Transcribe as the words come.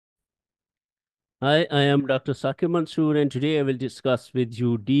Hi, I am Dr. Saqib Mansoor, and today I will discuss with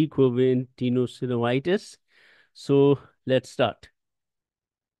you D. Tenosynovitis. So let's start.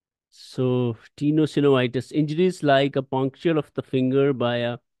 So tenosynovitis injuries like a puncture of the finger by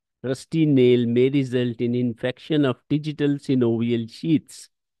a rusty nail may result in infection of digital synovial sheaths.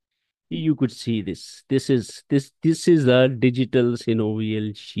 You could see this. This is a digital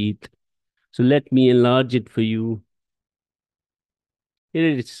synovial sheath. So let me enlarge it for you. Here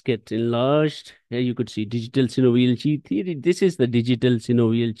it is get enlarged. Here you could see digital synovial sheath. This is the digital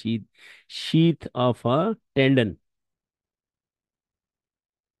synovial sheath of a tendon.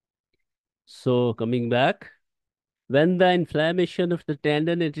 So coming back, when the inflammation of the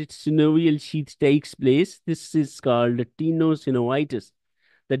tendon at its synovial sheath takes place, this is called tenosynovitis.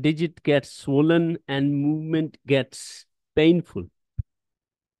 The digit gets swollen and movement gets painful.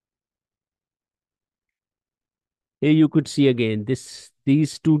 Here you could see again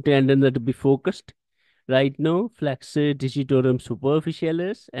these two tendons are to be focused. Right now, flexor digitorum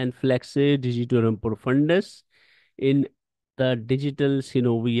superficialis and flexor digitorum profundus in the digital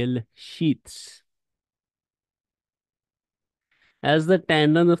synovial sheaths. As the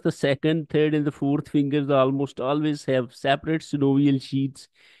tendon of the second, third, and the fourth fingers almost always have separate synovial sheaths,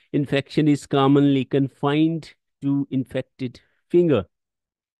 infection is commonly confined to infected finger.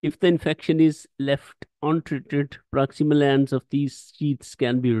 If the infection is left untreated, proximal ends of these sheaths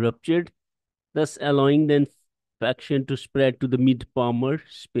can be ruptured, thus allowing the infection to spread to the mid-palmar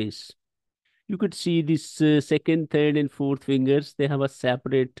space. You could see this second, third, and fourth fingers, they have a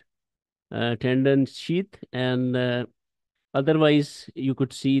separate tendon sheath, and otherwise you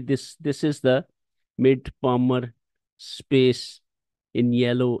could see this is the mid-palmar space in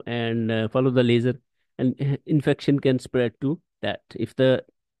yellow, and follow the laser, and infection can spread to that if the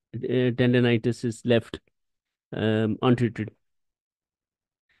tendonitis is left untreated.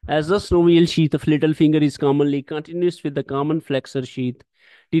 As the synovial sheath of little finger is commonly continuous with the common flexor sheath,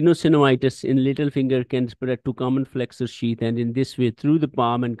 tenosynovitis in little finger can spread to common flexor sheath, and in this way through the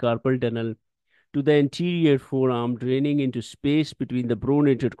palm and carpal tunnel to the anterior forearm, draining into space between the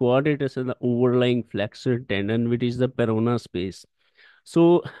pronated quadratus and the overlying flexor tendon, which is the perona space.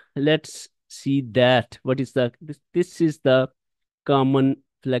 So let's see that. What is the this is the common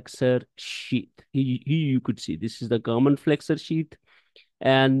flexor sheath. Here you could see this is the common flexor sheath,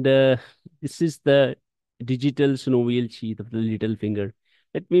 and this is the digital synovial sheath of the little finger.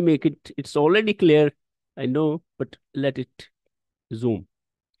 Let me make it, it's already clear, I know, but let it zoom.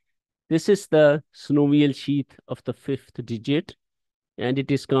 This is the synovial sheath of the fifth digit, and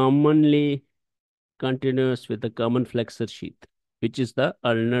it is commonly continuous with the common flexor sheath, which is the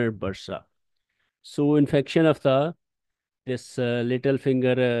ulnar bursa. So infection of the this little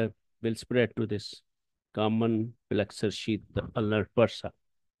finger will spread to this common flexor sheath, the ulnar bursa.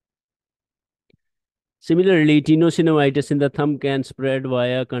 Similarly, tenosynovitis in the thumb can spread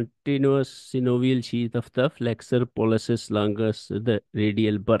via continuous synovial sheath of the flexor pollicis longus, the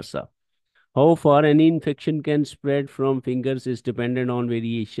radial bursa. How far any infection can spread from fingers is dependent on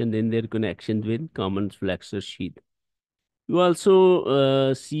variation in their connection with common flexor sheath. You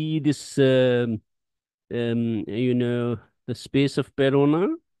also see this, the space of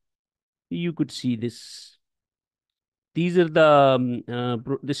perona. You could see this. These are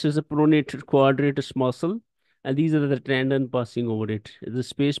the this is a pronated quadratus muscle, and these are the tendon passing over it. The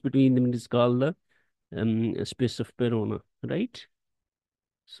space between them is called the space of perona, right?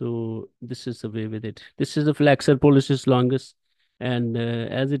 So this is the way with it. This is the flexor pollicis longus, and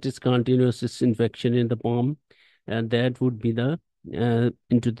as it is continuous, it's infection in the palm, and that would be the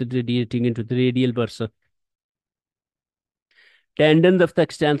into the radiating into the radial bursa. Tendons of the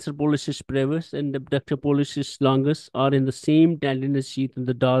extensor pollicis brevis and abductor pollicis longus are in the same tendinous sheath in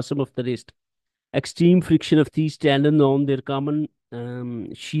the dorsum of the wrist. Extreme friction of these tendons on their common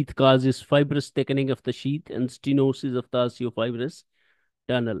sheath causes fibrous thickening of the sheath and stenosis of the osteofibrous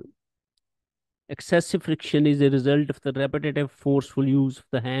tunnel. Excessive friction is a result of the repetitive forceful use of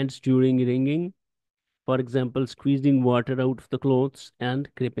the hands during wringing, for example, squeezing water out of the clothes and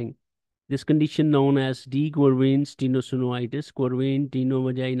gripping. This condition, known as D. QUERVAIN'S tenosynovitis, QUERVAIN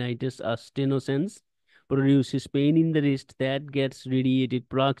tenovaginitis astenosens, produces pain in the wrist that gets radiated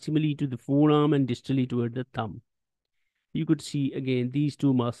proximally to the forearm and distally toward the thumb. You could see again these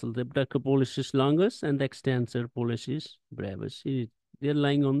two muscles, the abductor pollicis longus and the extensor pollicis brevis. They're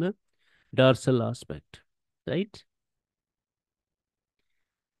lying on the dorsal aspect, right?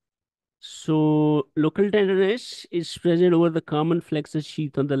 So local tenderness is present over the common flexor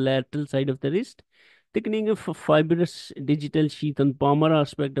sheath on the lateral side of the wrist. Thickening of a fibrous digital sheath on palmar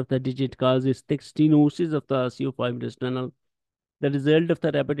aspect of the digit causes thick stenosis of the osteofibrous tunnel. the result of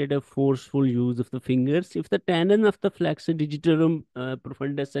the repetitive forceful use of the fingers. If the tendon of the flexor digitorum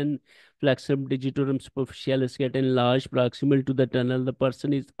profundus and flexor digitorum superficialis get enlarged proximal to the tunnel, the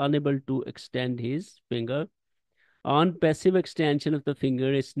person is unable to extend his finger. On passive extension of the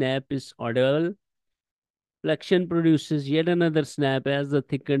finger, a snap is audible. Flexion produces yet another snap as the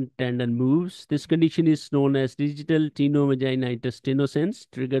thickened tendon moves. This condition is known as digital tenovaginitis tenosens,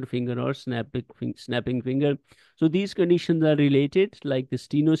 trigger finger or snapping finger. So these conditions are related, like this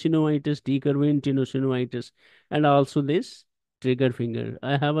tenosynovitis, decurvain tenosynovitis, and also this trigger finger.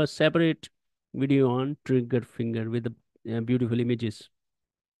 I have a separate video on trigger finger with the beautiful images.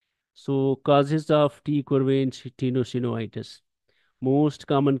 So causes of decurvain tenosynovitis. Most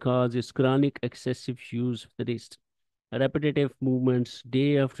common cause is chronic excessive use of the wrist. Repetitive movements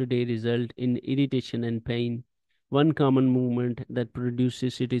day after day result in irritation and pain. One common movement that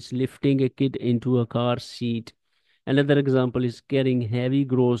produces it is lifting a kid into a car seat. Another example is carrying heavy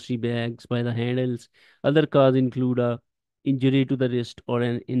grocery bags by the handles. Other causes include a injury to the wrist or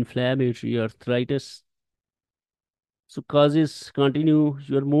an inflammatory arthritis. So causes continue.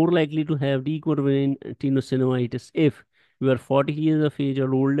 You are more likely to have decurvain tenosynovitis if you are 40 years of age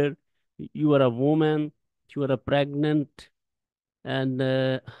or older, you are a woman, you are a pregnant, and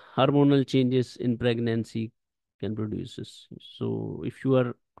hormonal changes in pregnancy can produce this. So if you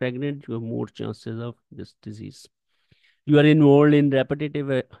are pregnant, you have more chances of this disease. You are involved in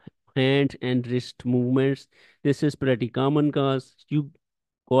repetitive hand and wrist movements. This is pretty common cause. You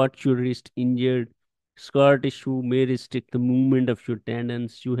got your wrist injured. Scar tissue may restrict the movement of your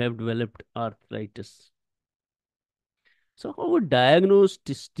tendons. You have developed arthritis. So how would diagnose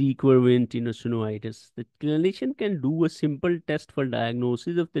decurvain tenosynovitis? The clinician can do a simple test for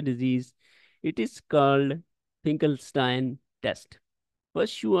diagnosis of the disease. It is called Finkelstein test.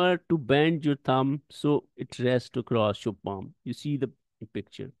 First, you are to bend your thumb so it rests across your palm. You see the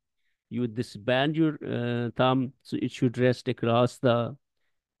picture. You this bend your thumb so it should rest across the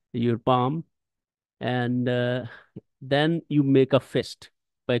your palm, and then you make a fist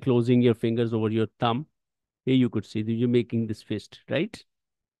by closing your fingers over your thumb. Here you could see that you're making this fist, right?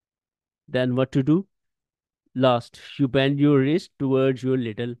 Then what to do? Last, you bend your wrist towards your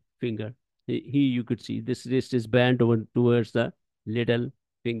little finger. Here you could see this wrist is bent over towards the little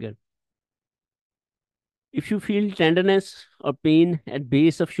finger. If you feel tenderness or pain at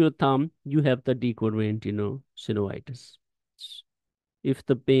base of your thumb, you have the decurvain tenosynovitis. If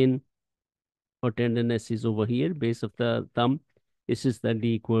the pain or tenderness is over here, base of the thumb, this is the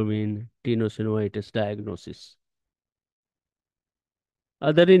decurvain tenosynovitis diagnosis.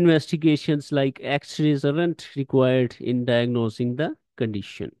 Other investigations like X-rays aren't required in diagnosing the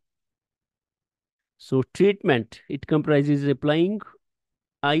condition. So treatment, it comprises applying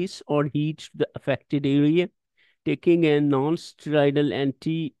ice or heat to the affected area, taking a non-steroidal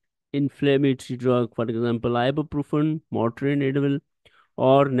anti-inflammatory drug, for example, ibuprofen, morphine,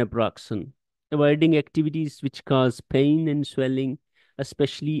 or naproxen. Avoiding activities which cause pain and swelling,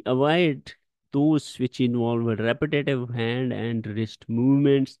 especially avoid those which involve repetitive hand and wrist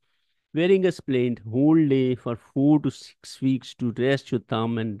movements. Wearing a splint whole day for 4 to 6 weeks to rest your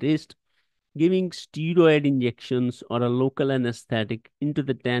thumb and wrist, giving steroid injections or a local anesthetic into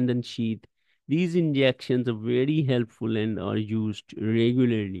the tendon sheath. These injections are very helpful and are used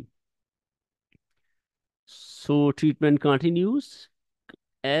regularly. So treatment continues.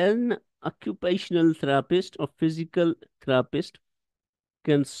 An occupational therapist or physical therapist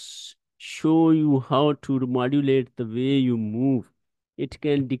can show you how to modulate the way you move. It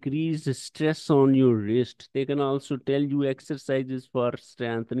can decrease the stress on your wrist. They can also tell you exercises for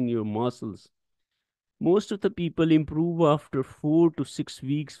strengthening your muscles. Most of the people improve after 4 to 6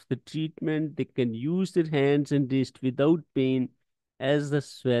 weeks of the treatment. They can use their hands and wrist without pain as the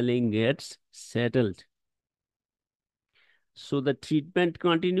swelling gets settled. So the treatment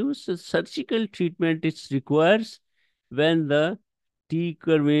continues. So surgical treatment is requires when the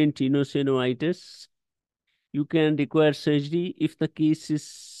decurvain tenosynovitis. You can require surgery if the case is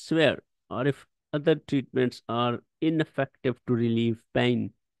severe or if other treatments are ineffective to relieve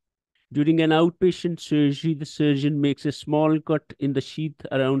pain. During an outpatient surgery, the surgeon makes a small cut in the sheath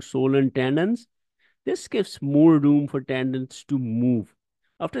around swollen tendons. This gives more room for tendons to move.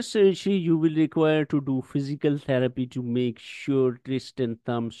 After surgery, you will require to do physical therapy to make sure wrist and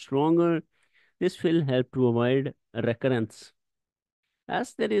thumb stronger. This will help to avoid recurrence.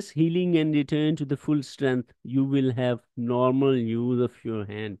 As there is healing and return to the full strength, you will have normal use of your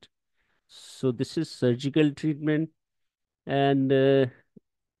hand. So this is surgical treatment, and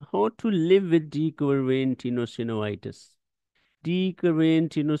how to live with decurvain tenosynovitis. Decurvain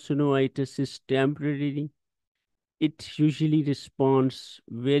tenosynovitis is temporary. it usually responds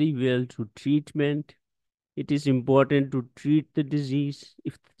very well to treatment. It is important to treat the disease.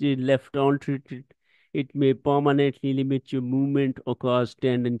 If left untreated, it may permanently limit your movement or cause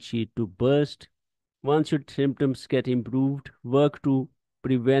tendency to burst. Once your symptoms get improved, work to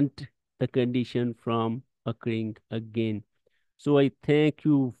prevent the condition from occurring again. So I thank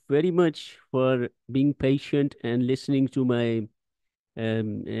you very much for being patient and listening to my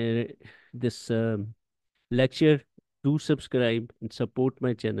um, uh, this lecture. Do subscribe and support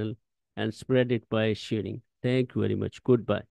my channel and spread it by sharing. Thank you very much. Goodbye.